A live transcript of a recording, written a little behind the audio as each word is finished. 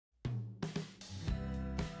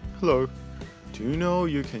Hello, do you know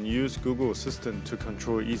you can use Google Assistant to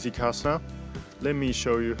control EZCast now? Let me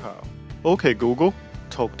show you how. Okay Google,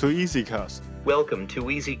 talk to EZCast. Welcome to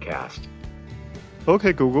EZCast.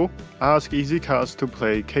 Okay Google, ask EZCast to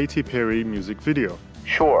play Katy Perry music video.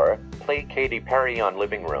 Sure, play Katy Perry on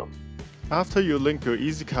living room. After you link your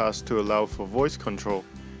EZCast to allow for voice control,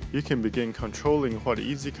 you can begin controlling what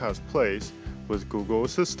EZCast plays with Google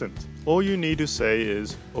Assistant. All you need to say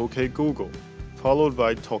is, OK Google, followed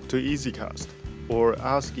by talk to EZCast, or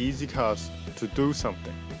ask EZCast to do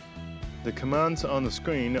something. The commands on the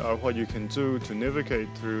screen are what you can do to navigate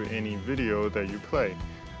through any video that you play,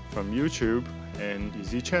 from YouTube and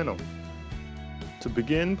EZChannel. To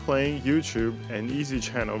begin playing YouTube and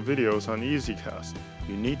EZChannel videos on EZCast,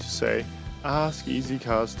 you need to say, ask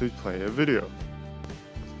EZCast to play a video.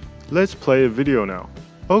 Let's play a video now.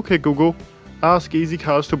 OK Google, ask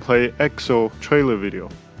EZCast to play EXO trailer video.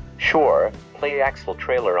 Sure, play EXO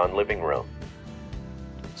trailer on living room.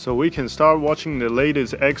 So we can start watching the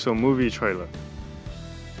latest EXO movie trailer.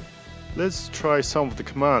 Let's try some of the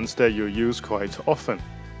commands that you use quite often.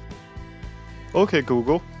 OK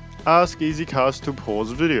Google, ask EZCast to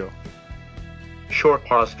pause video. Sure,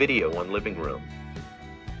 pause video on living room.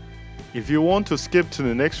 If you want to skip to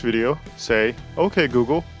the next video, say, OK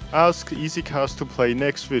Google, ask EZCast to play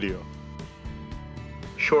next video.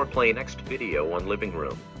 Sure, play next video on living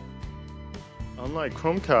room. Unlike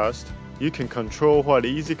Chromecast, you can control what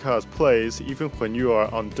EZCast plays even when you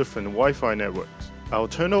are on different Wi-Fi networks. I'll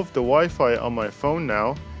turn off the Wi-Fi on my phone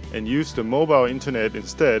now and use the mobile internet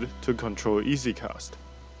instead to control EZCast.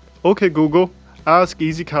 OK Google, ask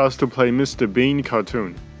EZCast to play Mr. Bean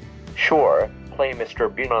cartoon. Sure, play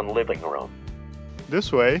Mr. Bean on living room.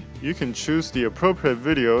 This way, you can choose the appropriate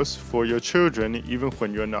videos for your children even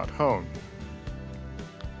when you're not home.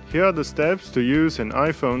 Here are the steps to use an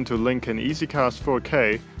iPhone to link an EZCast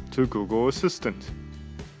 4K to Google Assistant.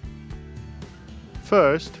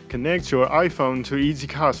 First, connect your iPhone to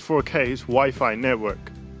EZCast 4K's Wi-Fi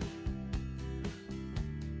network.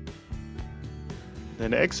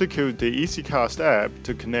 Then execute the EZCast app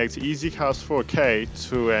to connect EZCast 4K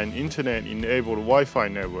to an internet-enabled Wi-Fi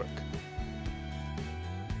network.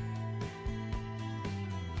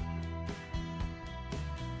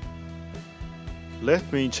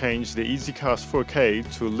 Let me change the EZCast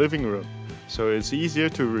 4K to living room, so it's easier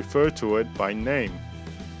to refer to it by name.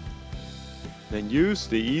 Then use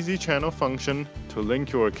the EZChannel function to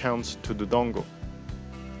link your accounts to the dongle.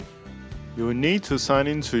 You will need to sign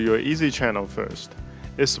into your EZChannel first.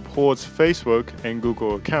 It supports Facebook and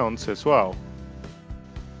Google accounts as well.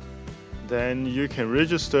 Then you can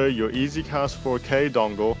register your EZCast 4K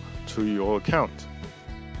dongle to your account.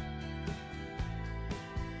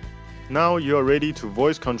 Now you are ready to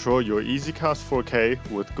voice control your EZCast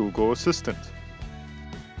 4K with Google Assistant.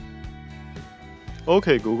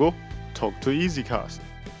 OK Google, talk to EZCast.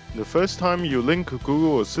 The first time you link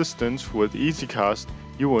Google Assistant with EZCast,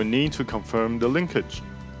 you will need to confirm the linkage.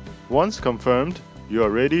 Once confirmed, you are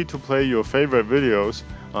ready to play your favorite videos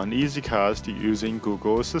on EZCast using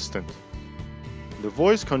Google Assistant. The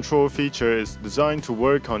voice control feature is designed to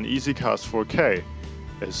work on EZCast 4K.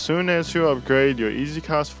 As soon as you upgrade your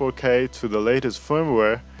EZCast 4K to the latest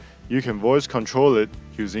firmware, you can voice control it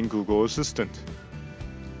using Google Assistant.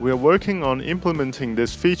 We are working on implementing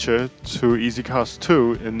this feature to EZCast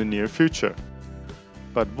 2 in the near future.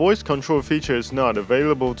 But voice control feature is not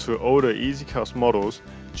available to older EZCast models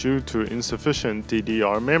due to insufficient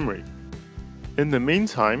DDR memory. In the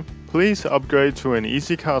meantime, please upgrade to an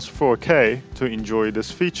EZCast 4K to enjoy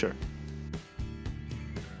this feature.